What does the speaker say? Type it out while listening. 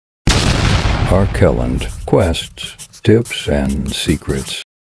Archaelund, quests, tips, and secrets.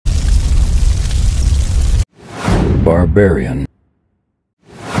 Barbarian.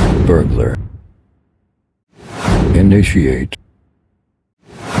 Burglar. Initiate.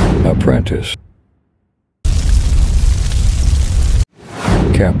 Apprentice.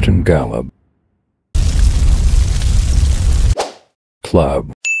 Captain Gallop.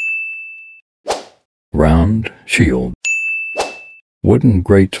 Club. Round shield. Wooden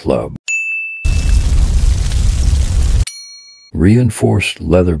great club. Reinforced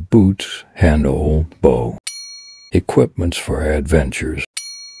leather boots, handle, bow. Equipments for adventures.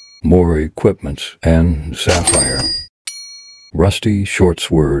 More equipments and sapphire. Rusty short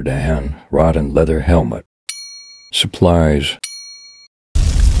sword and rotten leather helmet. Supplies.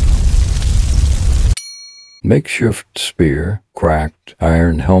 Makeshift spear, cracked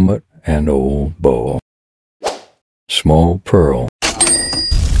iron helmet, and old bow. Small pearl.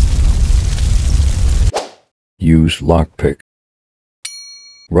 Used lockpick.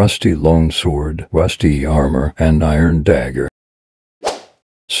 Rusty longsword, rusty armor, and iron dagger.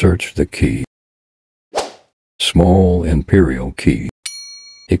 Search the key. Small imperial key.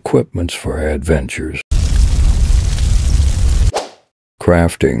 Equipments for adventures.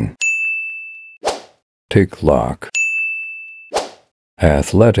 Crafting. Tick lock.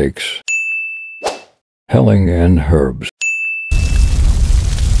 Athletics. Helling and herbs.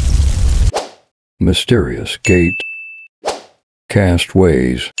 Mysterious gate.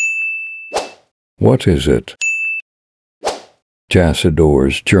 Castways. What is it?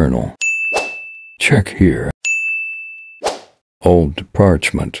 Jassador's journal. Check here. Old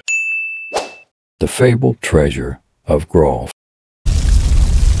parchment. The fabled treasure of Grolf.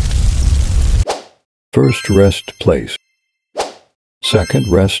 First rest place.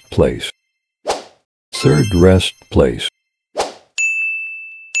 Second rest place. Third rest place.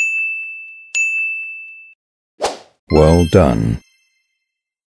 Well done.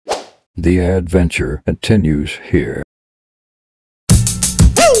 The adventure continues here.